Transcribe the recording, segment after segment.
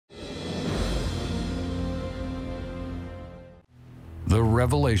The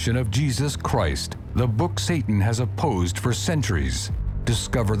revelation of Jesus Christ, the book Satan has opposed for centuries.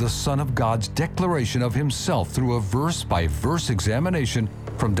 Discover the Son of God's declaration of himself through a verse-by-verse examination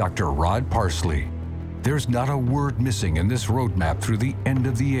from Dr. Rod Parsley. There's not a word missing in this roadmap through the end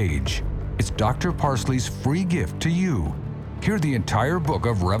of the age. It's Dr. Parsley's free gift to you. Hear the entire book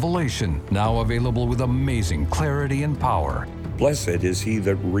of Revelation, now available with amazing clarity and power. Blessed is he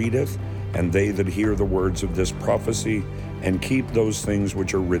that readeth, and they that hear the words of this prophecy, and keep those things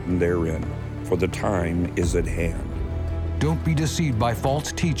which are written therein, for the time is at hand. Don't be deceived by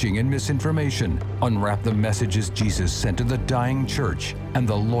false teaching and misinformation. Unwrap the messages Jesus sent to the dying church and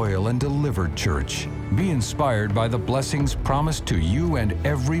the loyal and delivered church. Be inspired by the blessings promised to you and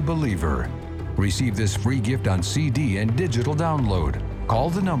every believer. Receive this free gift on CD and digital download. Call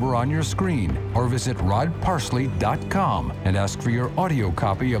the number on your screen or visit rodparsley.com and ask for your audio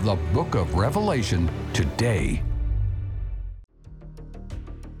copy of the Book of Revelation today.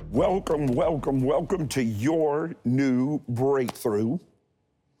 Welcome, welcome, welcome to your new breakthrough,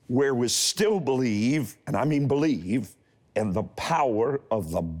 where we still believe, and I mean believe, in the power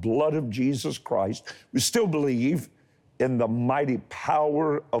of the blood of Jesus Christ. We still believe in the mighty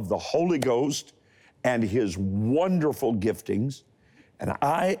power of the Holy Ghost and his wonderful giftings. And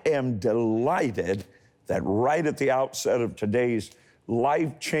I am delighted that right at the outset of today's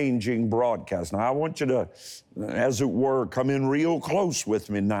life-changing broadcast. Now, I want you to, as it were, come in real close with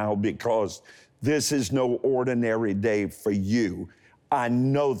me now, because this is no ordinary day for you. I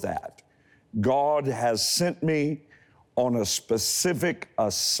know that. God has sent me on a specific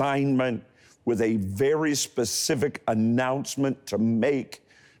assignment with a very specific announcement to make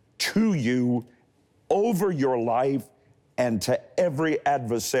to you over your life and to every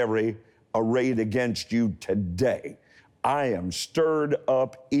adversary arrayed against you today. I am stirred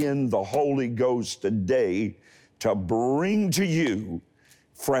up in the Holy Ghost today to bring to you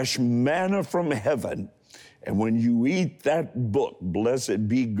fresh manna from heaven. And when you eat that book, blessed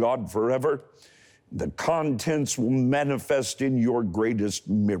be God forever, the contents will manifest in your greatest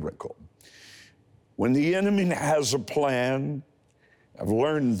miracle. When the enemy has a plan, I've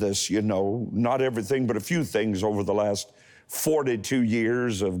learned this, not everything, but a few things over the last 42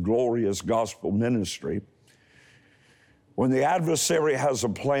 years of glorious gospel ministry. When the adversary has a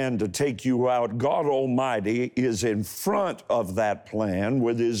plan to take you out, God Almighty is in front of that plan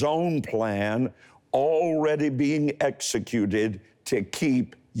with his own plan already being executed to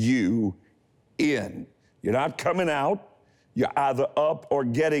keep you in. You're not coming out. You're either up or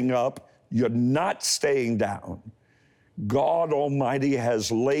getting up. You're not staying down. God Almighty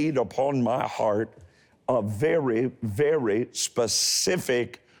has laid upon my heart a very, very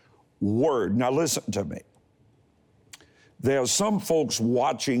specific word. Now listen to me. There are some folks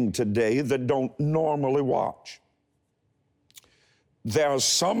watching today that don't normally watch. There are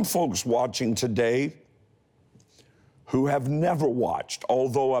some folks watching today who have never watched,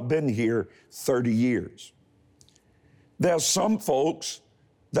 although I've been here 30 years. There are some folks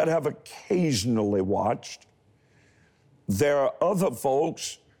that have occasionally watched. There are other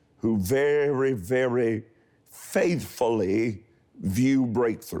folks who very, very faithfully view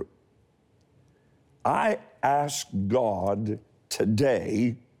Breakthrough. I ask God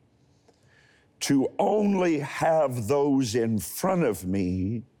today to only have those in front of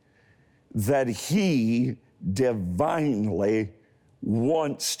me that he divinely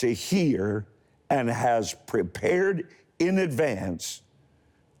wants to hear and has prepared in advance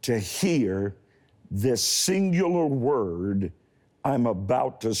to hear this singular word I'm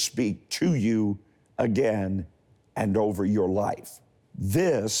about to speak to you again and over your life.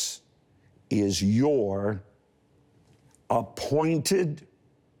 This is your appointed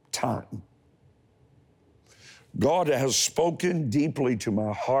time. God has spoken deeply to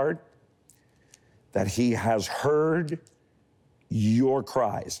my heart that he has heard your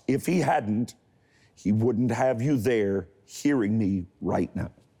cries. If he hadn't, he wouldn't have you there hearing me right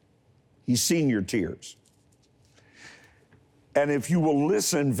now. He's seen your tears. And if you will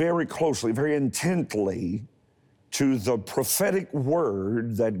listen very closely, very intently to the prophetic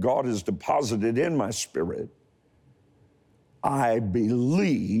word that God has deposited in my spirit, I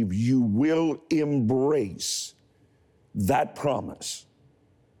believe you will embrace that promise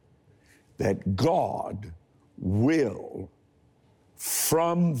that God will,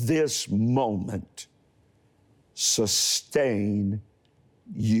 from this moment, sustain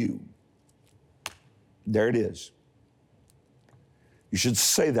you. There it is. You should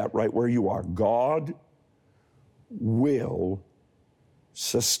say that right where you are. God will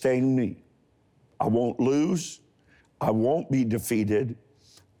sustain me. I won't lose. I won't be defeated.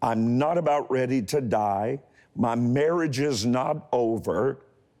 I'm not about ready to die. My marriage is not over.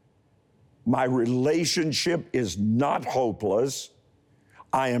 My relationship is not hopeless.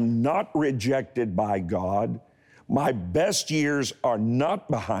 I am not rejected by God. My best years are not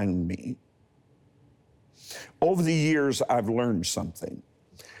behind me. Over the years, I've learned something.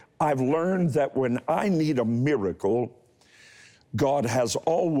 I've learned that when I need a miracle, God has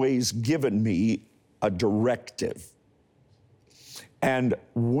always given me a directive. And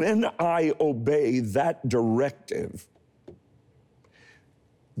when I obey that directive,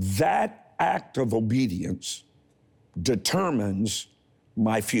 that act of obedience determines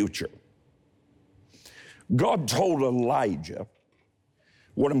my future. God told Elijah,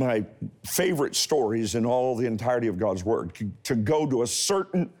 one of my favorite stories in all the entirety of God's Word, to go to a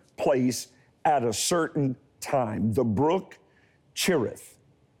certain place at a certain time, the brook Cherith.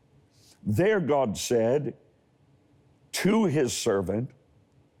 There, God said to his servant,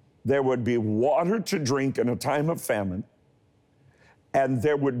 there would be water to drink in a time of famine, and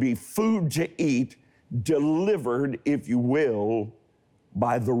there would be food to eat, delivered, if you will,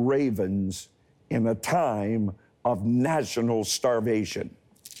 by the ravens in a time of national starvation.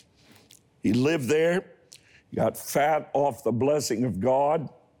 He lived there, got fat off the blessing of God,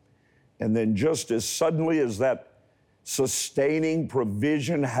 and then just as suddenly as that sustaining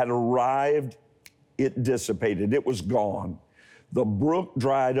provision had arrived, it dissipated. It was gone. The brook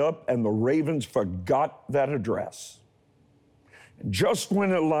dried up and the ravens forgot that address. Just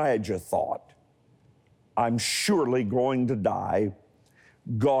when Elijah thought, I'm surely going to die,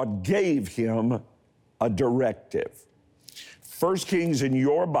 God gave him a directive. 1 Kings in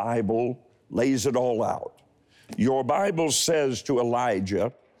your Bible lays it all out. Your Bible says to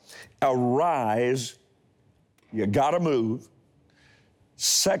Elijah, arise, you gotta move.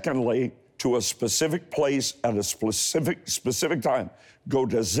 Secondly, to a specific place at a specific time. Go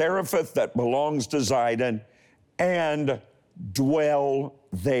to Zarephath that belongs to Zidon and dwell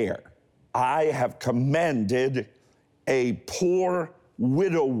there. I have commanded a poor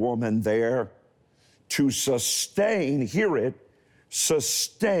widow woman there to sustain, hear it,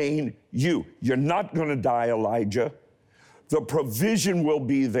 sustain you. You're not gonna die, Elijah. The provision will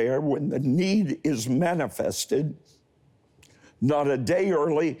be there when the need is manifested, not a day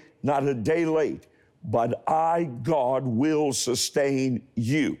early, not a day late, but I, God, will sustain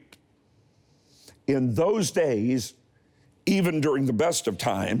you. In those days, even during the best of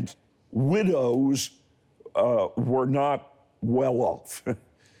times, widows were not well off.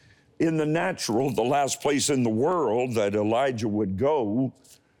 In the natural, the last place in the world that Elijah would go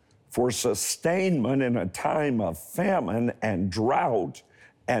for sustainment in a time of famine and drought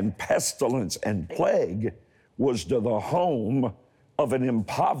and pestilence and plague was to the home of an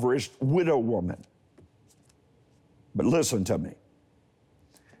impoverished widow woman. But listen to me.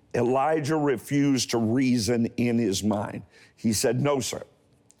 Elijah refused to reason in his mind. He said, no, sir.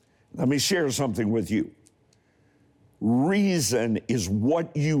 Let me share something with you. Reason is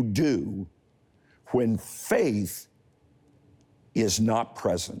what you do when faith is not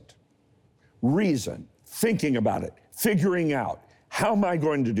present. Reason, thinking about it, figuring out, how am I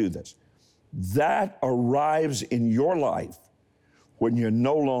going to do this? That arrives in your life when you're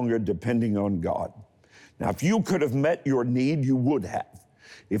no longer depending on God. Now, if you could have met your need, you would have.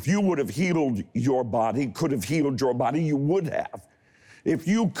 If you would have healed your body, could have healed your body, you would have. If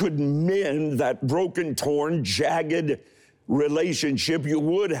you could mend that broken, torn, jagged relationship, you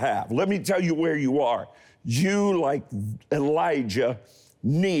would have. Let me tell you where you are. You, like Elijah,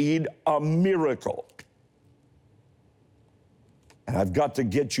 need a miracle. And I've got to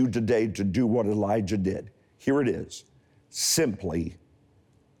get you today to do what Elijah did. Here it is. Simply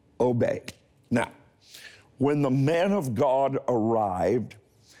obey. Now, when the man of God arrived,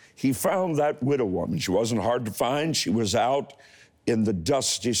 he found that widow woman. She wasn't hard to find. She was out in the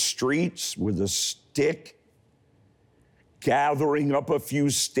dusty streets with a stick, gathering up a few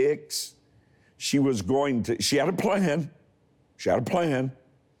sticks. She had a plan. She had a plan.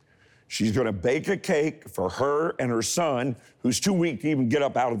 She's going to bake a cake for her and her son, who's too weak to even get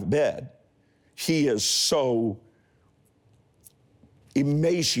up out of the bed. He is so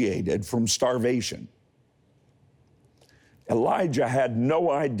emaciated from starvation. Elijah had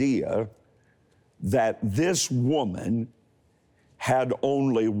no idea that this woman had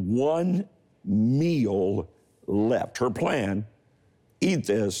only one meal left. Her plan, eat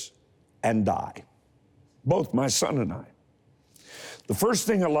this and die. Both my son and I. The first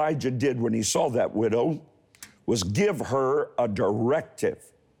thing Elijah did when he saw that widow was give her a directive.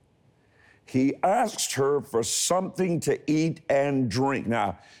 He asked her for something to eat and drink.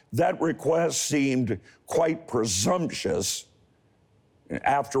 Now, that request seemed quite presumptuous.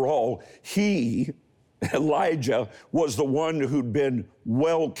 After all, he Elijah was the one who'd been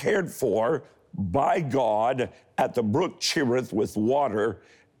well cared for by God at the brook Cherith with water,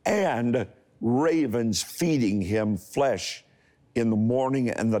 and ravens feeding him flesh in the morning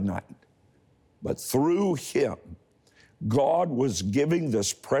and the night. But through him, God was giving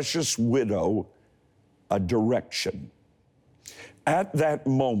this precious widow a direction. At that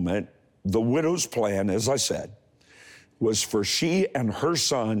moment, the widow's plan, as I said, was for she and her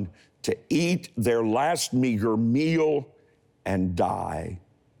son to eat their last meager meal and die.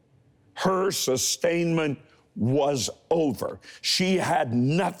 Her sustainment was over. She had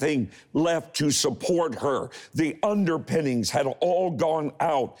nothing left to support her. The underpinnings had all gone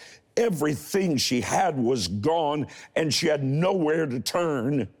out. Everything she had was gone, and she had nowhere to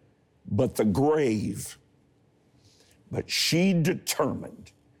turn but the grave. But she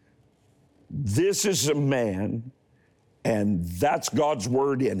determined, this is a man, and that's God's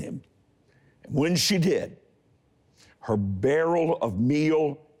word in him. And when she did, her barrel of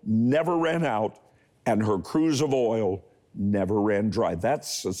meal never ran out, and her cruse of oil never ran dry.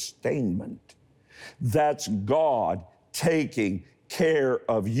 That's sustainment. That's God taking care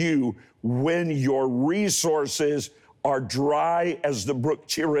of you when your resources are dry as the brook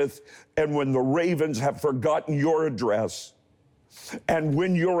Cherith, and when the ravens have forgotten your address, and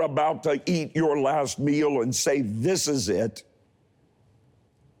when you're about to eat your last meal and say, this is it.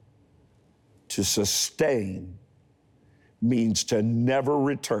 To sustain means to never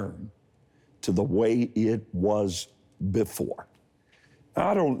return to the way it was before.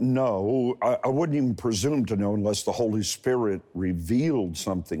 I don't know, I wouldn't even presume to know unless the Holy Spirit revealed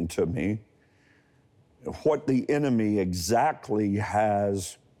something to me, what the enemy exactly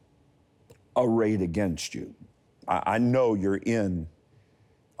has arrayed against you. I know you're in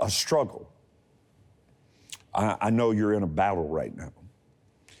a struggle. I know you're in a battle right now.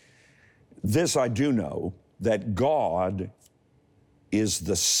 This I do know, that God is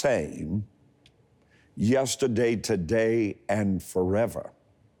the same yesterday, today, and forever.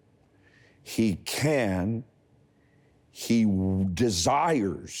 He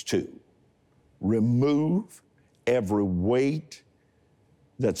desires to remove every weight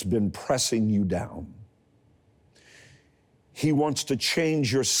that's been pressing you down. He wants to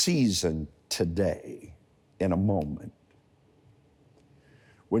change your season today, in a moment.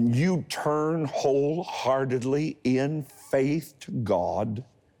 When you turn wholeheartedly in faith to God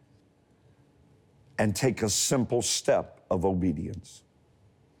and take a simple step of obedience.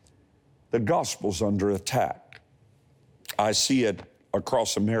 The gospel's under attack. I see it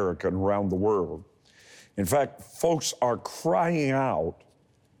across America and around the world. In fact, folks are crying out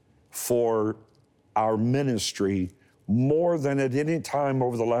for our ministry more than at any time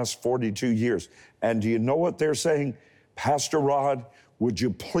over the last 42 years. And do you know what they're saying? Pastor Rod, would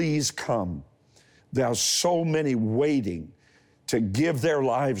you please come? There are so many waiting to give their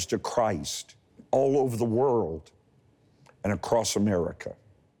lives to Christ all over the world and across America.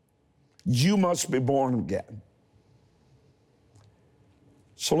 You must be born again.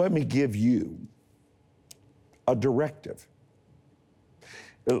 So let me give you a directive.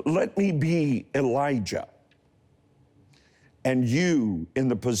 Let me be Elijah, and you in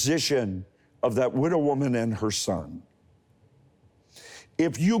the position of that widow woman and her son.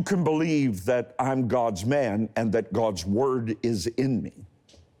 If you can believe that I'm God's man and that God's word is in me,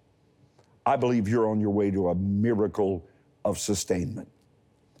 I believe you're on your way to a miracle of sustainment.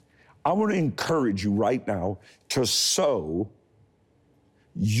 I want to encourage you right now to sow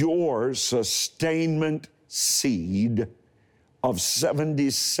your sustainment seed of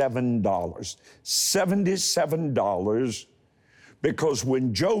 $77. $77, because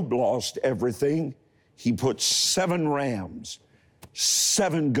when Job lost everything, he put 7 rams,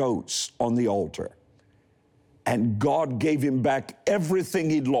 7 goats on the altar. And God gave him back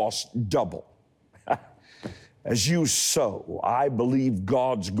everything he'd lost double. As you sow, I believe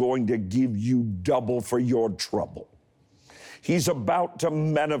God's going to give you double for your trouble. He's about to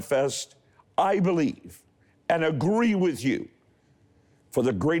manifest, I believe, and agree with you, for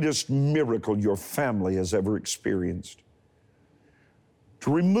the greatest miracle your family has ever experienced.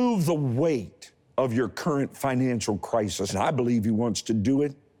 To remove the weight of your current financial crisis, and I believe he wants to do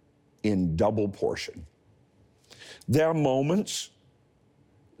it in double portion. There are moments,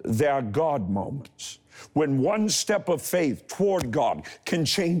 there are God moments, when one step of faith toward God can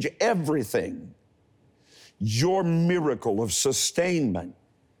change everything. Your miracle of sustainment,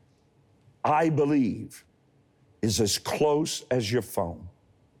 I believe, is as close as your phone.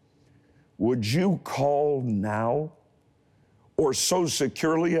 Would you call now or sow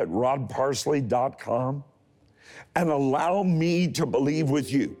securely at rodparsley.com and allow me to believe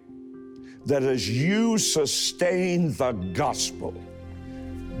with you that as you sustain the gospel,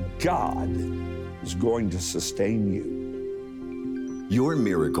 God is going to sustain you. Your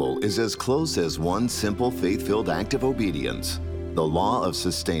miracle is as close as one simple faith-filled act of obedience. The law of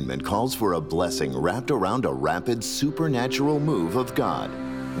sustainment calls for a blessing wrapped around a rapid supernatural move of God.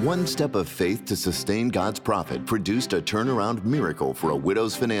 One step of faith to sustain God's prophet produced a turnaround miracle for a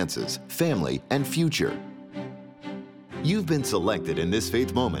widow's finances, family, and future. You've been selected in this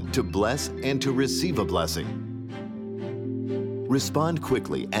faith moment to bless and to receive a blessing. Respond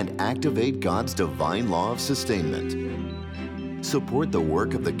quickly and activate God's divine law of sustainment. Support the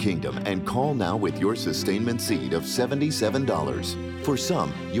work of the kingdom and call now with your sustainment seed of $77. For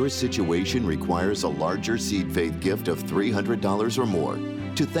some, your situation requires a larger seed faith gift of $300 or more.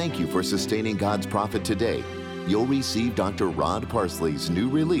 To thank you for sustaining God's prophet today, you'll receive Dr. Rod Parsley's new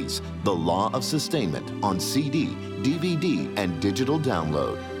release, The Law of Sustainment, on CD, DVD, and digital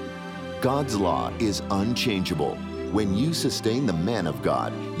download. God's law is unchangeable. When you sustain the man of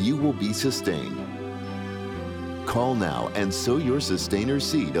God, you will be sustained. Call now and sow your sustainer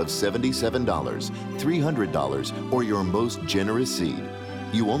seed of $77, $300, or your most generous seed.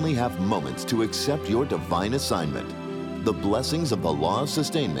 You only have moments to accept your divine assignment. The blessings of the law of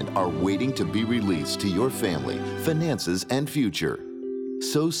sustainment are waiting to be released to your family, finances, and future.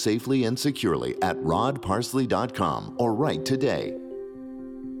 Sow safely and securely at rodparsley.com or write today.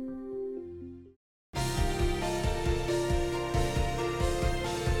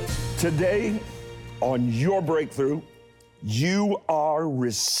 Today, on your breakthrough, you are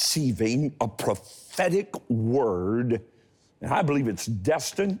receiving a prophetic word, and I believe it's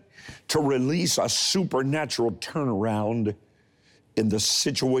destined to release a supernatural turnaround in the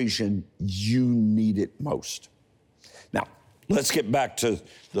situation you need it most. Now, let's get back to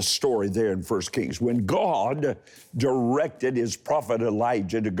the story there in 1 Kings. When God directed his prophet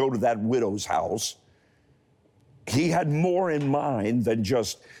Elijah to go to that widow's house, he had more in mind than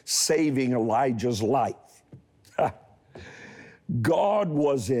just saving Elijah's life. God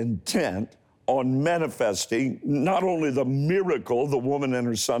was intent on manifesting not only the miracle the woman and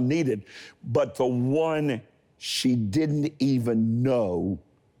her son needed, but the one she didn't even know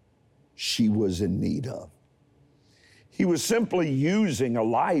she was in need of. He was simply using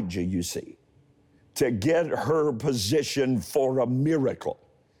Elijah, you see, to get her positioned for a miracle.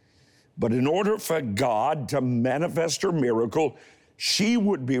 But in order for God to manifest her miracle, she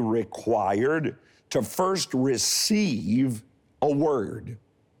would be required to first receive a word,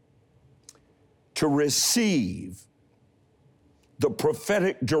 to receive the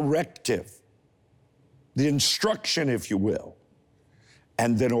prophetic directive, the instruction, if you will,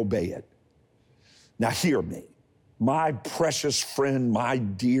 and then obey it. Now hear me, my precious friend, my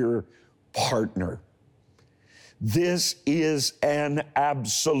dear partner. This is an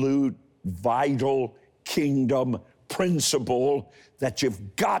absolute vital kingdom principle that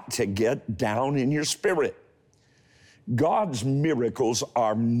you've got to get down in your spirit. God's miracles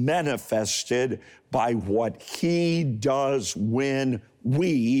are manifested by what he does when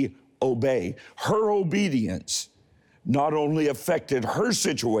we obey. Her obedience not only affected her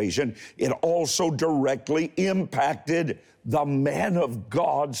situation, it also directly impacted the man of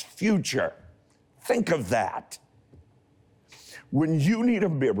God's future. Think of that. When you need a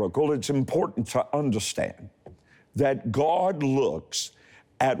miracle, it's important to understand that God looks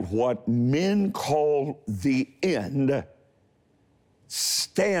at what men call the end,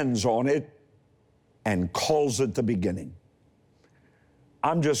 stands on it, and calls it the beginning.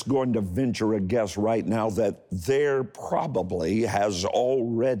 I'm just going to venture a guess right now that there probably has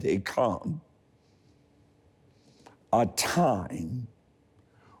already come a time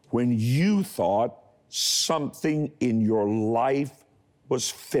when you thought something in your life was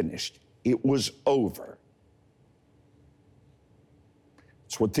finished. It was over.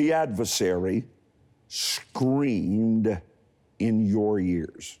 It's what the adversary screamed in your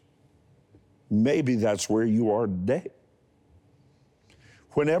ears. Maybe that's where you are today.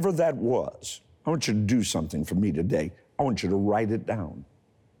 Whenever that was, I want you to do something for me today. I want you to write it down.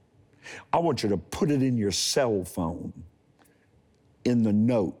 I want you to put it in your cell phone, in the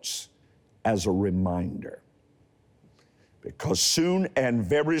notes, as a reminder. Because soon and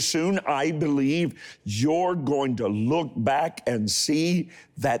very soon, I believe you're going to look back and see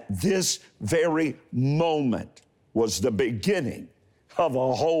that this very moment was the beginning of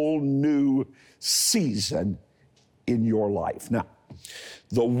a whole new season in your life. Now,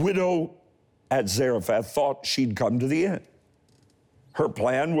 the widow at Zarephath thought she'd come to the end. Her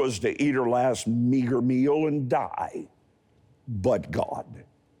plan was to eat her last meager meal and die. But God,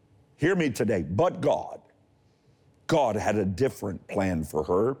 hear me today, but God God had a different plan for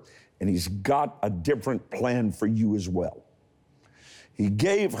her, and He's got a different plan for you as well. He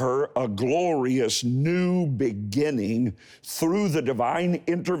gave her a glorious new beginning through the divine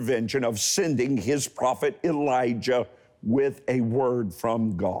intervention of sending His prophet Elijah with a word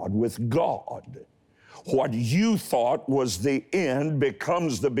from God. With God, what you thought was the end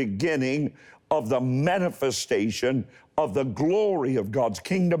becomes the beginning of the manifestation of the glory of God's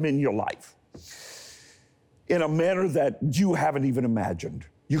kingdom in your life in a manner that you haven't even imagined.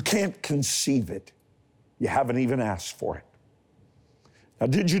 You can't conceive it. You haven't even asked for it. Now,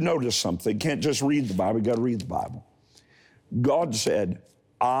 did you notice something? You can't just read the Bible, you got to read the Bible. God said,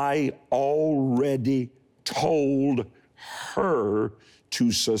 I already told her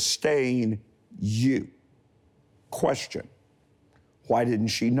to sustain you. Question, why didn't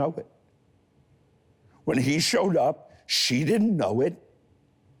she know it? When He showed up, she didn't know it.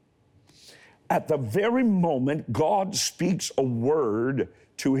 At the very moment God speaks a word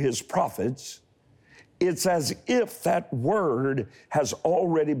to His prophets, it's as if that word has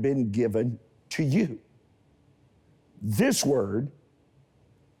already been given to you. This word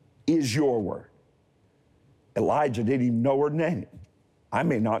is your word. Elijah didn't even know her name. I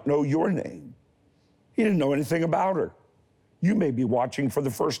may not know your name. He didn't know anything about her. You may be watching for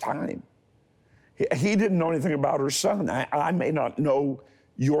the first time. He didn't know anything about her son. I may not know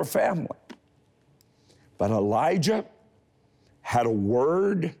your family. But Elijah had a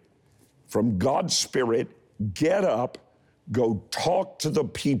word from God's Spirit. Get up, go talk to the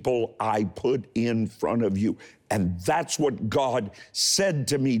people I put in front of you. And that's what God said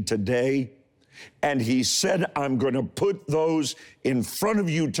to me today. And He said, I'm going to put those in front of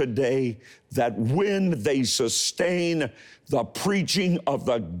you today that when they sustain the preaching of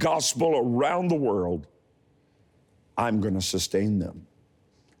the gospel around the world, I'm going to sustain them.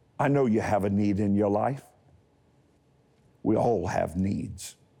 I know you have a need in your life. We all have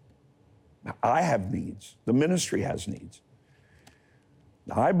needs. I have needs. The ministry has needs.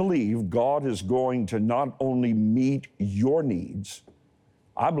 I believe God is going to not only meet your needs,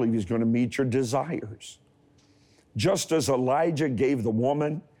 I believe He's going to meet your desires. Just as Elijah gave the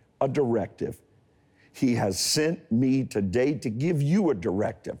woman a directive, He has sent me today to give you a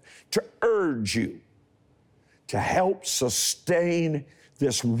directive, to urge you to help sustain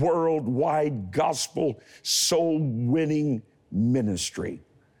this worldwide gospel soul-winning ministry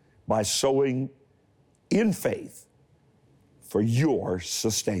by sowing in faith for your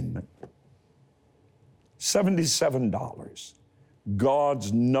sustainment. $77.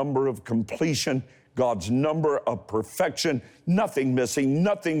 God's number of completion, God's number of perfection, nothing missing,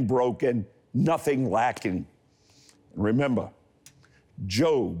 nothing broken, nothing lacking. Remember,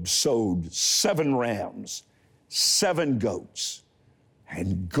 Job sowed 7 rams, 7 goats,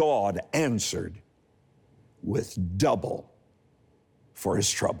 and God answered with double for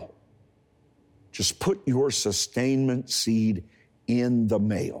his trouble. Just put your sustainment seed in the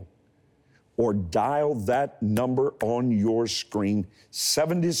mail or dial that number on your screen,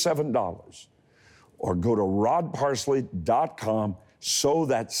 $77, or go to rodparsley.com, sow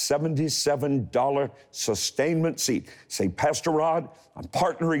that $77 sustainment seed. Say, Pastor Rod, I'm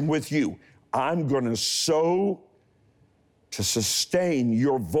partnering with you. I'm going to sow to sustain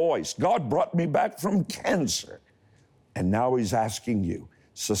your voice. God brought me back from cancer, and now He's asking you,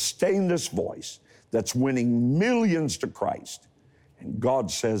 sustain this voice that's winning millions to Christ. And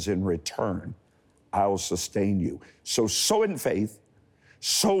God says, in return, I'll sustain you. So sow in faith,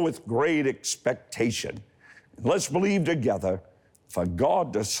 sow with great expectation. And let's believe together for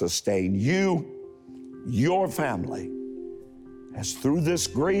God to sustain you, your family, as through this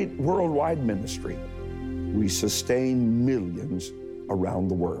great worldwide ministry, we sustain millions around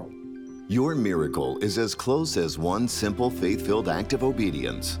the world. Your miracle is as close as one simple faith-filled act of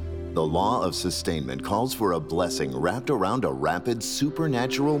obedience. The law of sustainment calls for a blessing wrapped around a rapid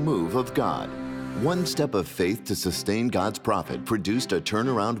supernatural move of God. One step of faith to sustain God's prophet produced a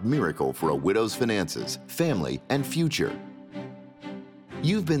turnaround miracle for a widow's finances, family, and future.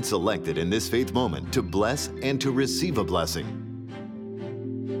 You've been selected in this faith moment to bless and to receive a blessing.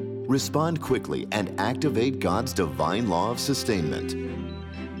 Respond quickly and activate God's divine law of sustainment.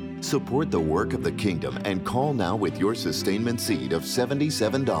 Support the work of the kingdom and call now with your sustainment seed of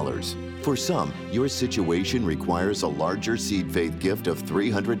 $77. For some, your situation requires a larger seed faith gift of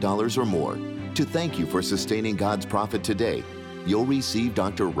 $300 or more. To thank you for sustaining God's prophet today, you'll receive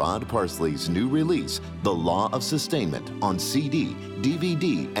Dr. Rod Parsley's new release, The Law of Sustainment, on CD,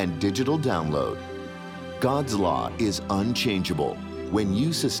 DVD, and digital download. God's law is unchangeable. When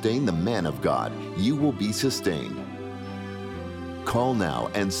you sustain the man of God, you will be sustained. Call now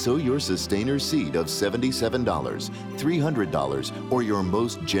and sow your sustainer seed of $77, $300, or your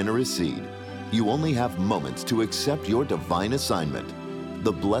most generous seed. You only have moments to accept your divine assignment.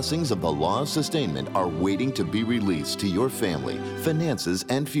 The blessings of the law of sustainment are waiting to be released to your family, finances,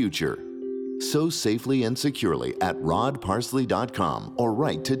 and future. Sow safely and securely at rodparsley.com or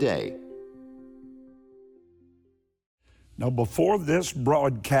write today. Now, before this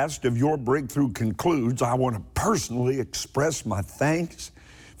broadcast of Your Breakthrough concludes, I want to personally express my thanks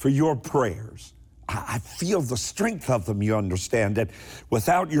for your prayers. I feel the strength of them, you understand, that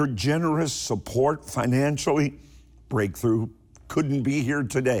without your generous support financially, Breakthrough couldn't be here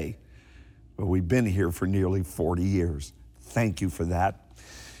today. But we've been here for nearly 40 years. Thank you for that.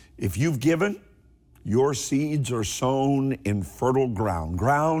 If you've given, your seeds are sown in fertile ground,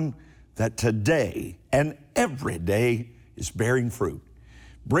 ground that today and every day is bearing fruit.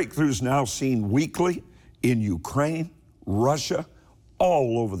 Breakthrough's now seen weekly in Ukraine, Russia,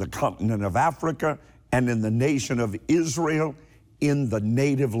 all over the continent of Africa, and in the nation of Israel in the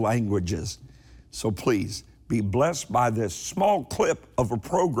native languages. So please be blessed by this small clip of a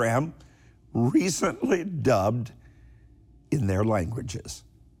program recently dubbed in their languages.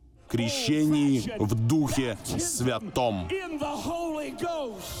 Крещении в Духе Святом.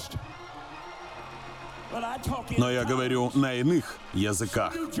 Но я говорю на иных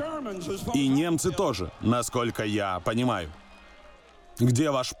языках. И немцы тоже, насколько я понимаю. Где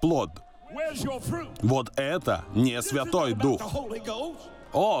ваш плод? Вот это не Святой Дух.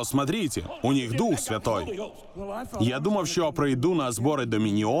 О, смотрите, у них Дух Святой. Я думав, що прийду на збори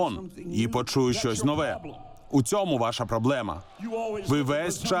Домініон і почую щось нове. У цьому ваша проблема. Ви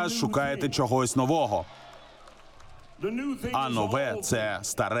весь час шукаєте чогось нового. А нове – це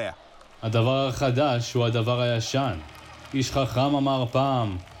старе. הדבר החדש הוא הדבר הישן. איש חכם אמר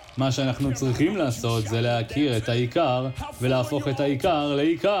פעם, מה שאנחנו צריכים לעשות זה להכיר את העיקר ולהפוך את העיקר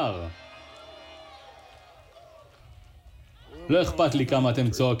לעיקר. לא אכפת לי כמה אתם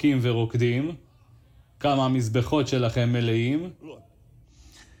צועקים ורוקדים, כמה המזבחות שלכם מלאים.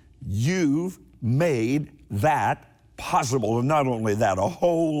 You've made that possible, and not only that, a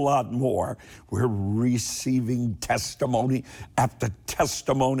whole lot more. We're receiving testimony after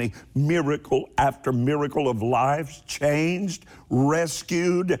testimony, miracle after miracle of lives changed,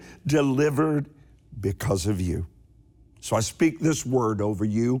 rescued, delivered because of you. So I speak this word over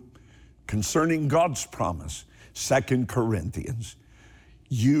you concerning God's promise, 2 Corinthians.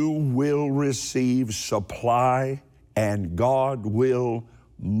 You will receive supply, and God will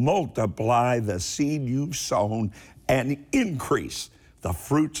multiply the seed you've sown and increase the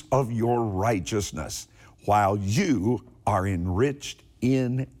fruits of your righteousness while you are enriched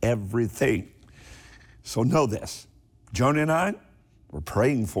in everything. So know this, Jonah and I, we're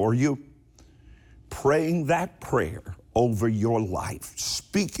praying for you, praying that prayer over your life,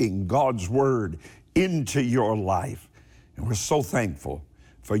 speaking God's word into your life. And we're so thankful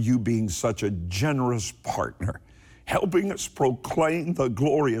for you being such a generous partner, helping us proclaim the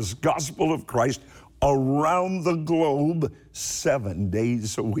glorious gospel of Christ around the globe 7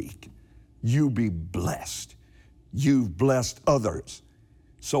 days a week. You be blessed. You've blessed others.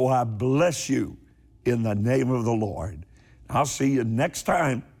 So I bless you in the name of the Lord. I'll see you next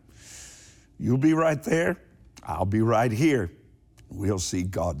time. You'll be right there. I'll be right here. We'll see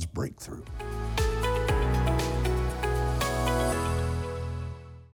God's breakthrough.